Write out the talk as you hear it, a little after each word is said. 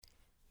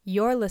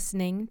You're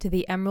listening to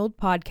the Emerald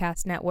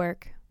Podcast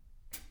Network.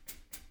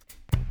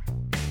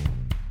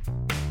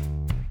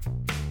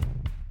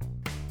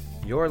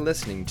 You're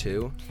listening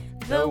to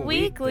The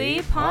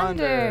Weekly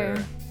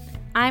Ponder.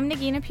 I'm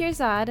Negina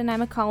Pirzad, and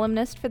I'm a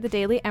columnist for the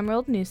Daily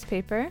Emerald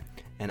newspaper.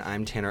 And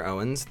I'm Tanner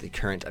Owens, the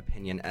current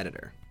opinion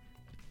editor.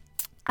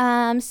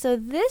 So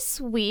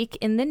this week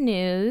in the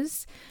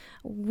news,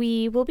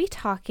 we will be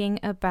talking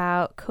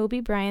about Kobe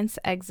Bryant's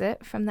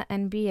exit from the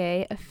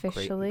NBA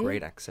officially.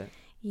 Great exit.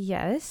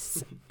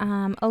 Yes,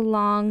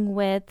 along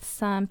with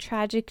some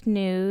tragic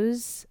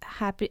news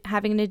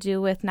having to do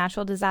with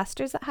natural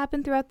disasters that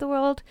happened throughout the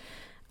world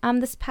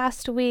this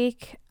past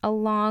week,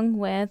 along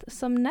with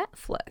some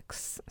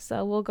Netflix.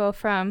 So we'll go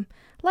from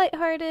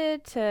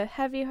lighthearted to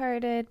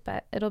heavy-hearted,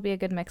 but it'll be a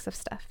good mix of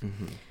stuff.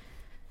 Mm-hmm.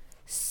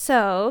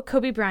 So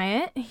Kobe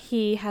Bryant,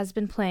 he has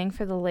been playing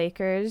for the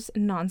Lakers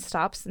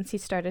nonstop since he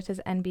started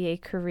his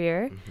NBA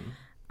career. Mm-hmm.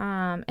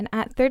 And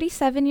at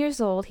 37 years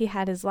old, he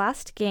had his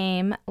last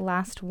game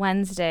last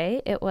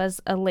Wednesday. It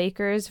was a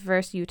Lakers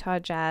versus Utah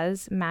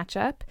Jazz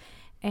matchup,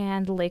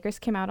 and the Lakers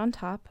came out on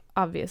top,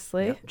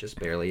 obviously. Yep, just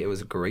barely. It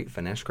was a great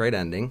finish, great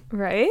ending.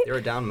 Right? They were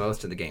down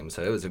most of the game,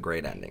 so it was a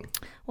great ending.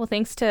 Well,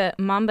 thanks to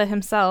Mamba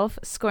himself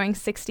scoring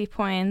 60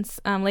 points,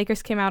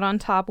 Lakers came out on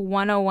top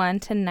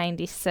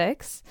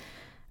 101-96.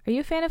 Are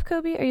you a fan of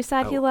Kobe? Are you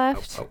sad he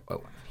left?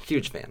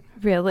 Huge fan.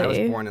 Really? I was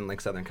born in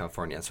Southern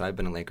California, so I've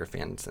been a Laker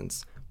fan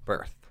since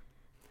birth.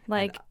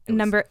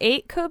 Number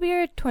 8 Kobe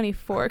or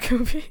 24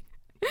 Kobe?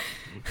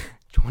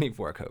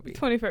 24 Kobe.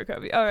 24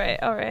 Kobe. All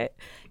right.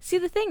 See,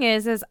 the thing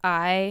is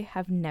I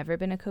have never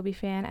been a Kobe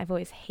fan. I've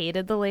always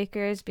hated the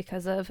Lakers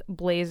because of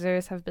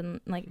Blazers have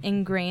been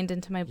ingrained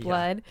into my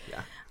blood.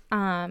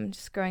 Yeah.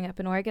 Just growing up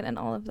in Oregon and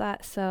all of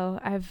that. So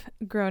I've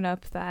grown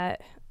up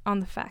on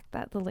the fact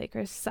that the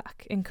Lakers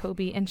suck and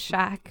Kobe and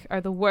Shaq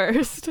are the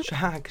worst.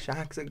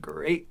 Shaq's a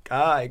great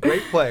guy,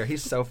 great player.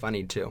 He's so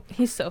funny too.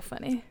 He's so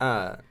funny.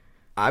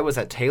 I was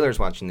at Taylor's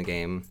watching the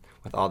game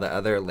with all the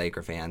other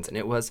Laker fans, and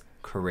it was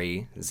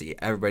crazy.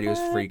 Everybody was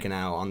freaking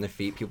out on the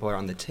feet. People are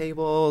on the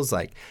tables,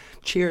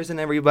 cheersing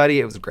everybody.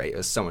 It was great. It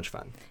was so much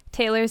fun.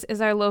 Taylor's is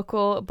our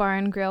local bar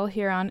and grill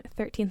here on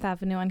 13th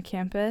Avenue on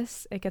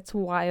campus. It gets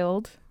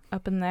wild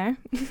up in there.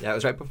 Yeah, it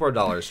was right before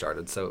Dollars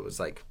started, so it was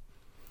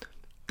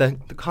the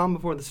calm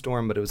before the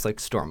storm, but it was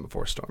storm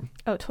before storm.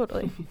 Oh,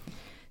 totally.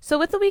 So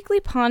with the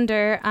Weekly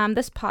Ponder,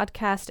 this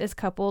podcast is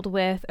coupled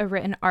with a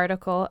written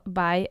article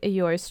by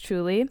yours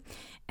truly.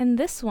 And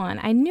this one,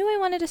 I knew I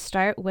wanted to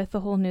start with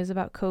the whole news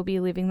about Kobe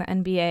leaving the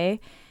NBA.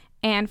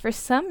 And for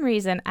some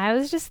reason, I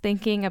was just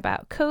thinking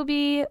about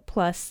Kobe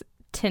plus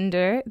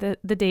Tinder, the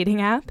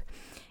dating app.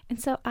 And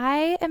so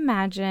I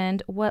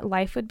imagined what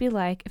life would be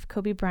like if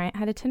Kobe Bryant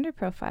had a Tinder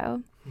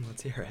profile.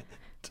 Let's hear it.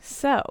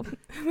 So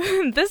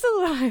this is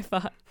what I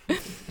thought.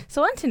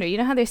 So on Tinder, you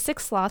know how there's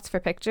 6 slots for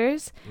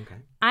pictures? Okay.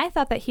 I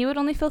thought that he would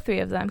only fill 3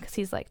 of them because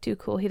he's too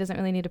cool. He doesn't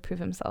really need to prove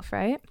himself,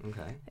 right?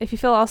 Okay. If you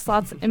fill all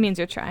slots, it means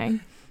you're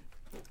trying.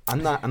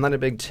 I'm not a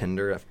big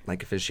Tinder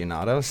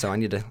aficionado, so I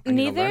need to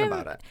learn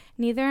about it.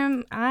 Neither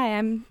am I.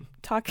 I'm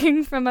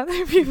talking from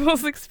other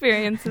people's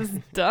experiences.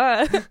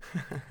 Duh.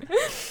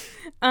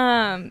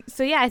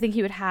 So yeah, I think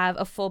he would have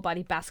a full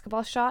body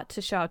basketball shot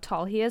to show how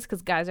tall he is,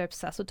 because guys are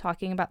obsessed with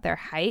talking about their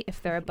height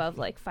if they're above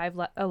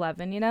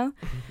 5'11",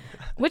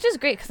 which is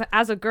great because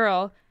as a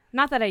girl,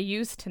 not that I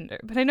use Tinder,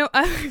 but I know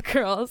other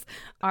girls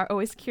are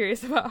always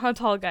curious about how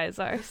tall guys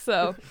are.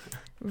 So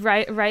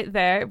right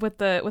there with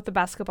the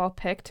basketball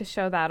pic to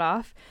show that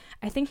off.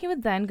 I think he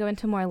would then go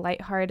into more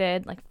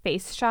lighthearted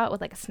face shot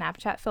with a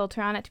Snapchat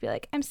filter on it to be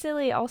I'm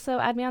silly, also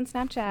add me on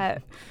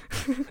Snapchat.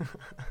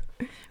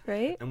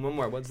 Right? And one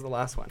more. What's the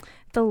last one?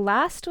 The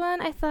last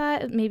one, I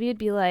thought maybe it'd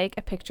be a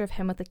picture of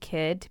him with a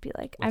kid to be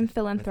I'm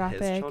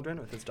philanthropic. With his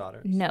children? With his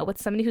daughters? No, with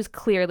somebody who's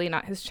clearly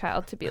not his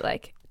child to be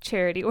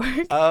charity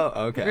work.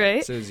 Oh, okay.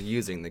 Right? So he's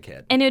using the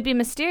kid. And it would be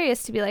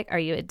mysterious to be are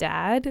you a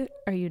dad?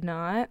 Are you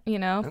not?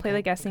 Play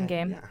the guessing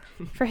game.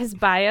 Yeah. For his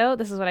bio,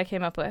 this is what I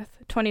came up with.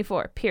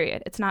 24,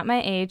 period. It's not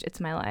my age, it's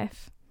my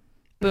life.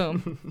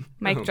 Boom.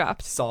 Mic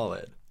dropped.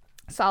 Solid.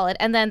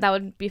 And then that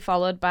would be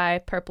followed by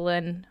purple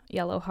and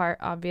yellow heart,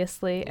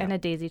 obviously, and a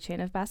daisy chain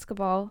of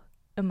basketball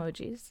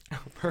emojis. Oh,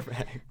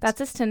 perfect. That's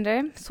his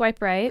Tinder.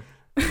 Swipe right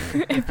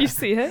if you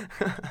see it.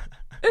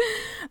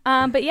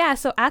 But yeah,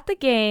 so at the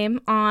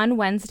game on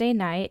Wednesday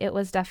night, it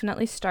was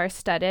definitely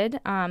star-studded.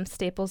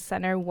 Staples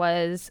Center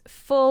was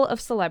full of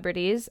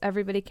celebrities.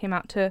 Everybody came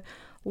out to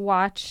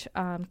watch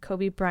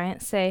Kobe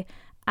Bryant say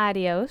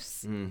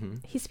adios. Mm-hmm.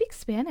 He speaks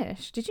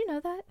Spanish. Did you know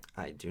that?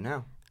 I do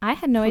now. I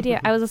had no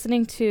idea. I was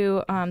listening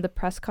to the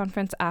press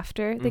conference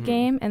after the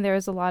game, and there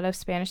was a lot of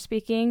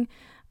Spanish-speaking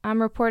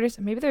reporters.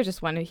 Maybe there was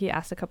just one who he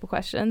asked a couple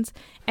questions,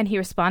 and he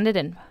responded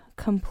in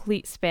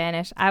complete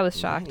Spanish. I was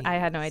shocked. Nice. I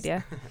had no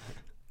idea.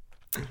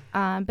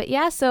 But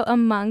yeah, so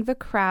among the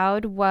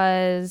crowd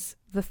was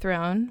The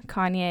Throne,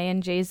 Kanye,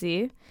 and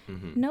Jay-Z.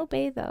 Mm-hmm. No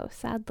Bey, though,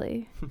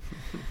 sadly.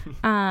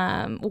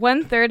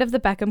 1/3 of the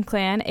Beckham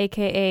clan,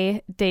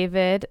 a.k.a.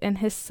 David and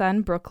his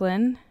son,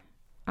 Brooklyn.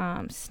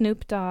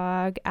 Snoop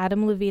Dogg,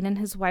 Adam Levine and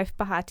his wife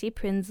Bahati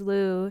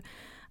Prinsloo,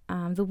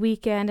 The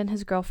Weeknd and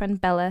his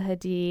girlfriend Bella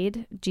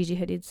Hadid, Gigi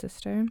Hadid's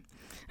sister,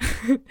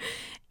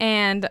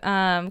 and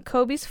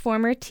Kobe's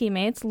former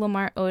teammates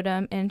Lamar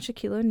Odom and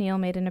Shaquille O'Neal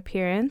made an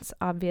appearance,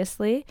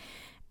 obviously.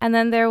 And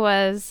then there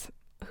was,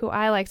 who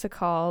I like to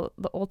call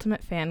the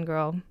ultimate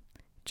fangirl,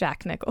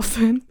 Jack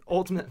Nicholson.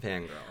 Ultimate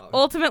fangirl.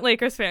 Ultimate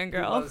Lakers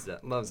fangirl.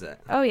 Loves it.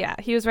 Oh, yeah.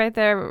 He was right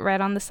there, right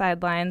on the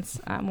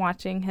sidelines,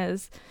 watching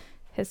his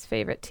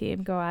favorite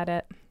team go at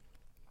it.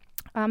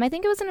 I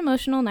think it was an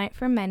emotional night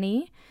for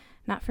many.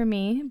 Not for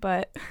me,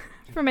 but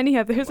for many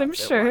others, I'm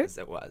sure.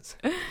 It was.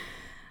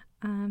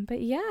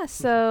 But yeah,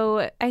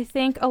 so I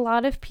think a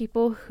lot of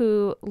people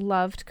who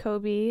loved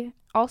Kobe,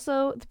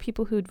 also the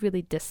people who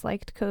really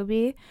disliked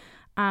Kobe,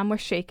 were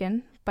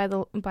shaken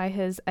by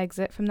his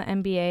exit from the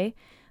NBA.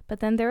 But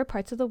then there were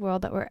parts of the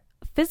world that were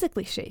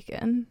physically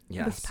shaken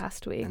this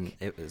past week. And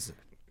it was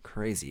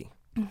crazy.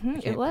 Mm-hmm, I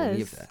can't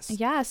believe this.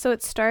 Yeah, so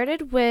it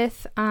started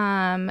with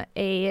a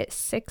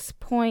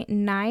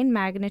 6.9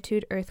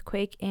 magnitude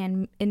earthquake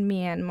in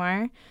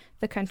Myanmar,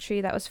 the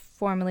country that was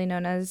formerly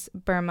known as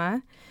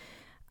Burma.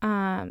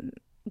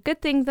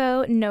 Good thing,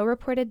 though, no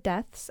reported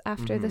deaths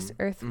after this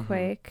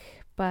earthquake,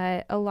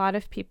 but a lot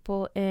of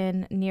people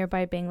in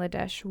nearby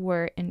Bangladesh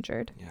were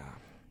injured. Yeah.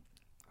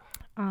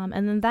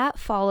 And then that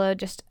followed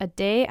just a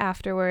day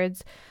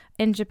afterwards.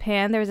 In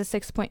Japan, there was a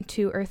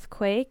 6.2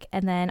 earthquake,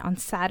 and then on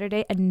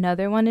Saturday,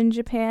 another one in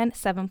Japan,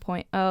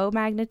 7.0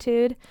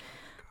 magnitude.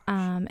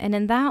 And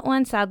in that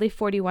one, sadly,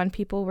 41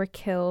 people were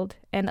killed,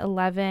 and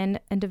 11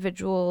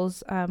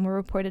 individuals were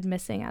reported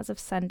missing as of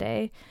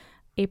Sunday,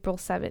 April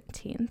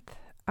 17th.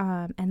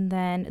 And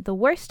then the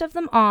worst of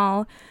them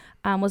all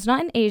was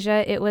not in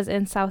Asia, it was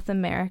in South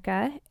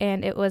America,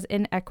 and it was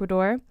in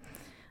Ecuador.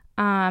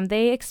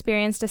 They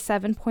experienced a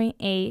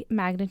 7.8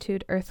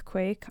 magnitude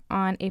earthquake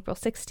on April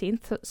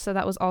 16th, so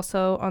that was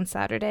also on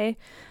Saturday.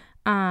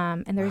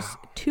 And there's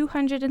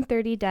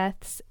 230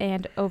 deaths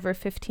and over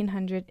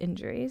 1,500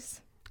 injuries.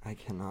 I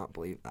cannot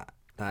believe that.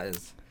 That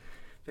is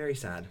very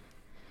sad.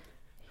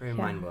 Very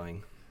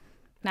mind-blowing.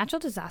 Natural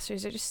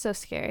disasters are just so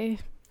scary.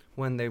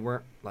 When they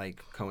weren't,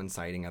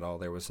 coinciding at all,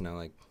 there was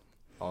no,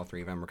 all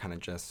three of them were kind of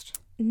just...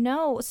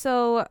 No.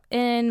 So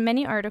in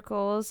many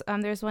articles,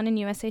 there's one in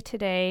USA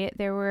Today,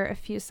 there were a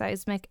few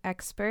seismic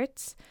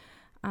experts,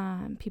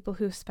 people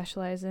who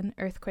specialize in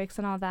earthquakes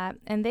and all that,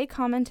 and they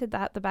commented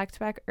that the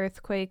back-to-back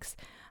earthquakes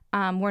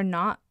were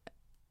not,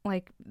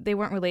 they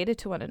weren't related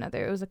to one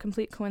another. It was a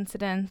complete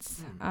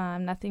coincidence,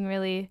 nothing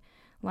really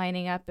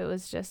lining up. It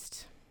was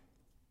just,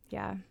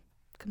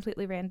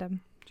 completely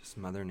random. Just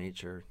Mother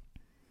Nature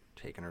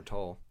taking her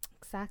toll.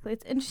 Exactly.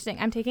 It's interesting.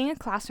 I'm taking a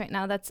class right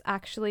now that's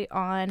actually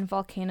on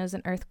volcanoes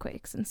and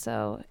earthquakes. And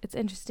so it's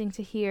interesting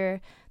to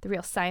hear the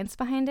real science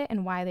behind it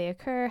and why they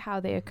occur, how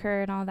they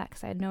occur, and all that,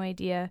 because I had no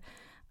idea.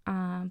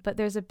 But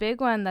there's a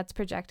big one that's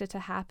projected to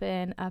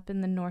happen up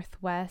in the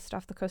Northwest,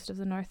 off the coast of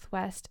the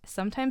Northwest,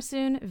 sometime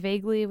soon,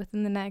 vaguely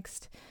within the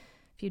next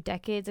few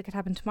decades. It could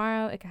happen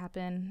tomorrow. It could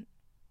happen,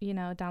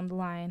 down the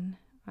line.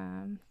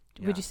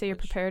 Would you say you're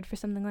prepared for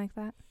something like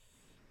that?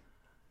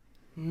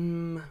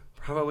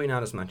 Probably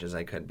not as much as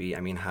I could be.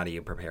 I mean, how do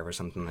you prepare for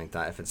something like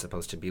that if it's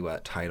supposed to be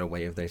what tidal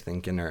wave they're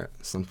thinking or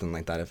something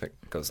like that if it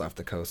goes off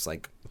the coast?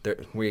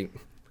 We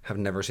have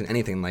never seen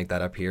anything like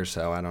that up here,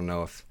 so I don't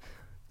know if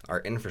our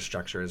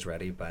infrastructure is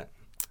ready, but...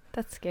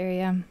 That's scary,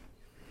 yeah.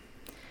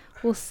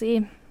 We'll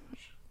see.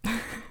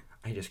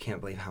 I just can't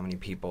believe how many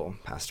people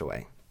passed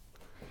away.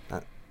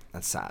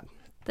 That's sad.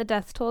 The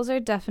death tolls are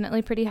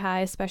definitely pretty high,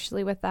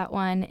 especially with that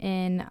one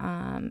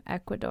in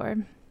Ecuador.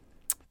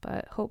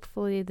 But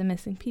hopefully the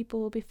missing people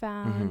will be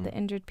found, the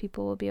injured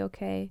people will be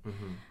okay,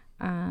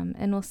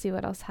 and we'll see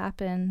what else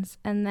happens.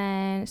 And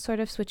then sort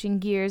of switching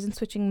gears and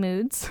switching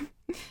moods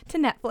to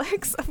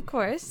Netflix, of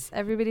course,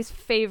 everybody's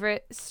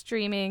favorite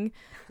streaming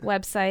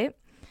website.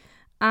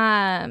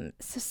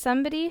 So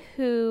somebody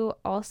who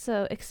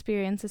also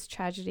experiences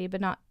tragedy, but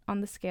not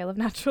on the scale of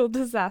natural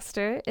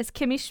disaster, is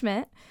Kimmy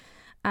Schmidt,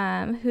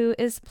 who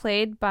is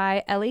played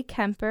by Ellie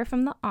Kemper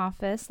from The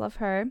Office. Love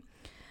her.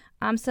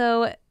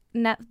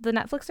 The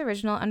Netflix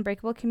original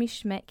Unbreakable Kimmy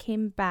Schmidt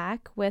came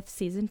back with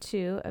season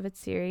 2 of its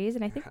series,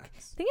 and I think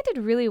it did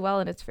really well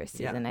in its first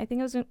season. I think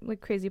it was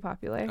crazy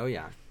popular. Oh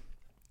yeah.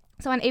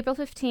 So on April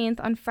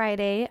 15th, on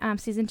Friday,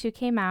 season 2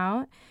 came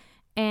out,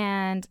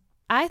 and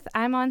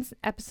I'm on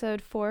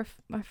episode 4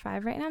 or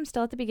 5 right now. I'm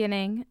still at the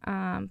beginning,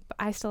 but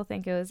I still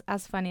think it was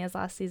as funny as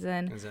last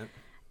season. Is it?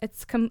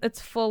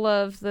 It's full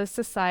of the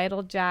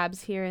societal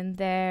jabs here and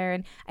there,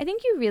 and I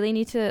think you really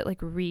need to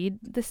read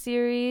the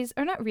series,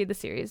 or not read the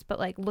series, but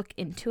look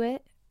into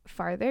it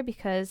farther,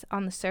 because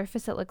on the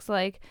surface it looks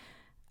like,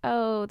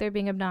 oh, they're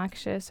being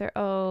obnoxious, or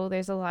oh,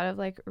 there's a lot of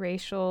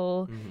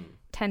racial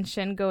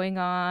tension going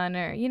on,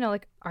 or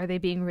are they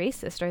being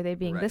racist? Are they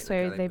being this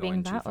way? Are they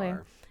being that way?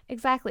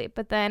 Exactly.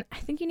 But then I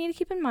think you need to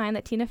keep in mind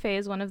that Tina Fey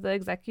is one of the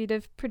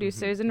executive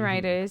producers and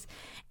writers.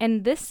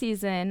 And this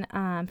season,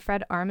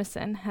 Fred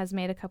Armisen has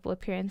made a couple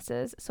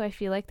appearances. So I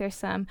feel like there's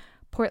some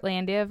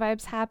Portlandia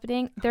vibes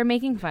happening. They're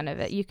making fun of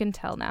it. You can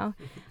tell now.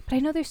 But I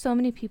know there's so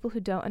many people who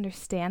don't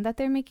understand that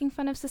they're making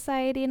fun of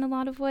society in a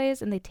lot of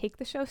ways, and they take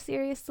the show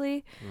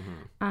seriously.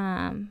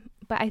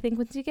 But I think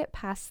once you get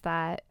past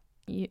that,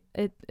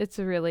 it's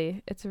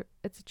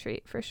a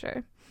treat for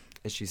sure.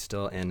 Is she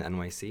still in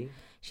NYC?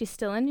 She's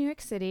still in New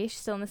York City. She's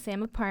still in the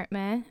same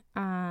apartment.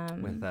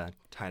 With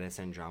Titus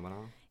Andromeda?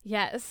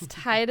 Yes,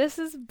 Titus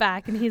is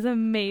back, and he's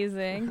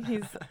amazing.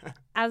 He's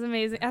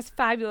as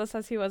fabulous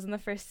as he was in the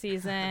first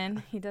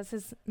season. He does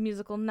his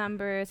musical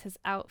numbers, his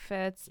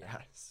outfits.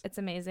 Yes. It's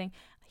amazing.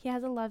 He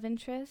has a love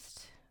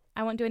interest.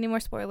 I won't do any more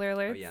spoiler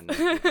alerts. Oh,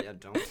 yeah, no,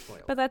 don't spoil.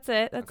 But that's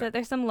it. That's it.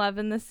 There's some love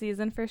in this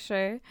season for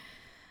sure.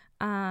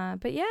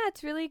 But yeah,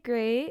 it's really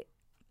great.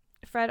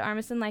 Fred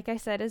Armisen, like I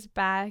said, is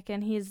back,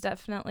 and he's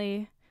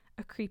definitely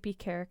a creepy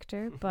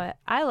character, but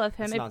I love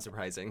him. It's not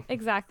surprising.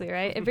 Exactly,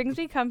 right? It brings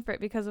me comfort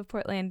because of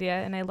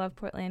Portlandia, and I love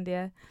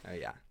Portlandia. Oh,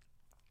 yeah.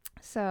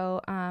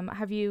 So,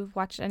 have you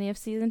watched any of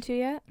season 2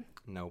 yet?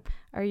 Nope.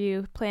 Are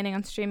you planning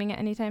on streaming it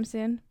anytime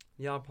soon?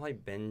 Yeah, I'll probably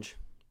binge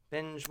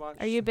watch.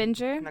 Are you a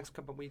binger? Next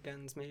couple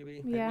weekends,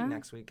 maybe. Yeah. Maybe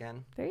next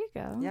weekend. There you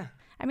go. Yeah.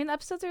 I mean, the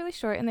episodes are really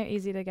short, and they're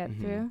easy to get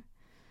through.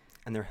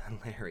 And they're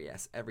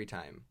hilarious every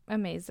time.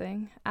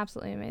 Amazing.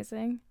 Absolutely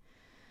amazing.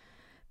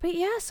 But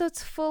yeah, so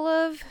it's full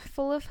of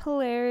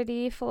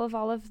hilarity, full of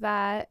all of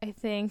that. I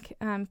think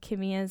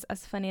Kimmy is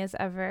as funny as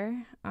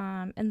ever.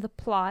 And the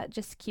plot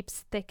just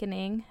keeps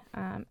thickening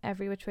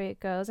every which way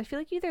it goes. I feel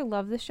like you either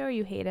love the show or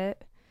you hate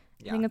it.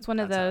 Yeah, I think it's one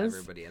of those.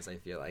 How everybody is, I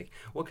feel like.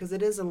 Well, because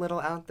it is a little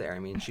out there. I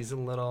mean, she's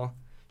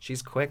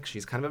quick.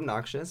 She's kind of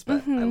obnoxious,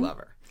 but I love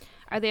her.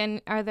 Are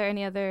there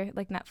any other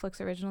like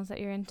Netflix originals that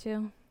you're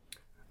into?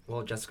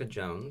 Well, Jessica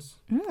Jones.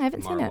 I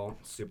haven't seen it. Marvel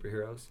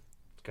superheroes.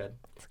 It's good.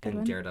 It's a good and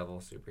one.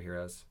 Daredevil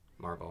superheroes.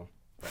 Marvel.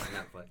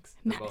 Netflix.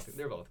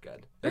 They're both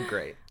good. They're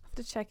great. I'll have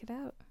to check it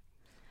out.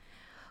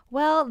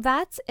 Well,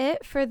 that's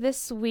it for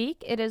this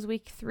week. It is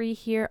week 3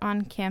 here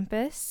on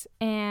campus,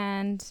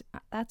 and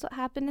that's what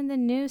happened in the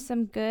news.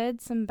 Some good,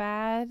 some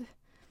bad.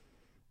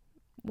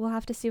 We'll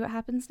have to see what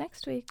happens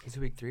next week. Is it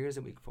week 3 or is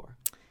it week 4?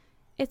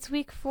 It's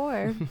week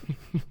 4.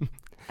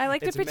 I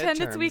like to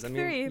pretend it's week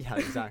 3. Yeah,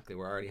 exactly.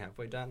 We're already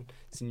halfway done.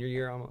 Senior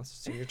year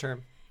almost. Senior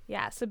term.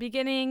 Yeah, so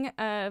beginning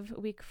of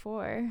week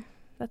 4.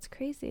 That's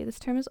crazy. This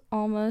term is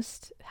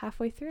almost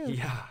halfway through.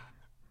 Yeah.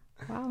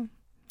 Wow.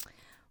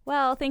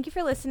 Well, thank you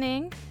for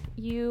listening.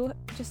 You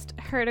just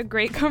heard a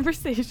great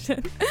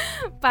conversation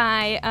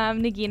by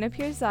Negina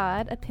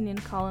Pirzad, opinion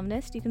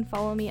columnist. You can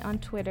follow me on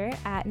Twitter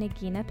at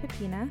Negina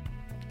Pepina.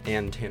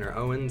 And Tanner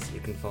Owens. You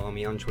can follow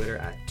me on Twitter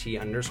at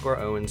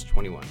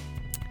T_Owens21.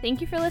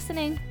 Thank you for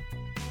listening.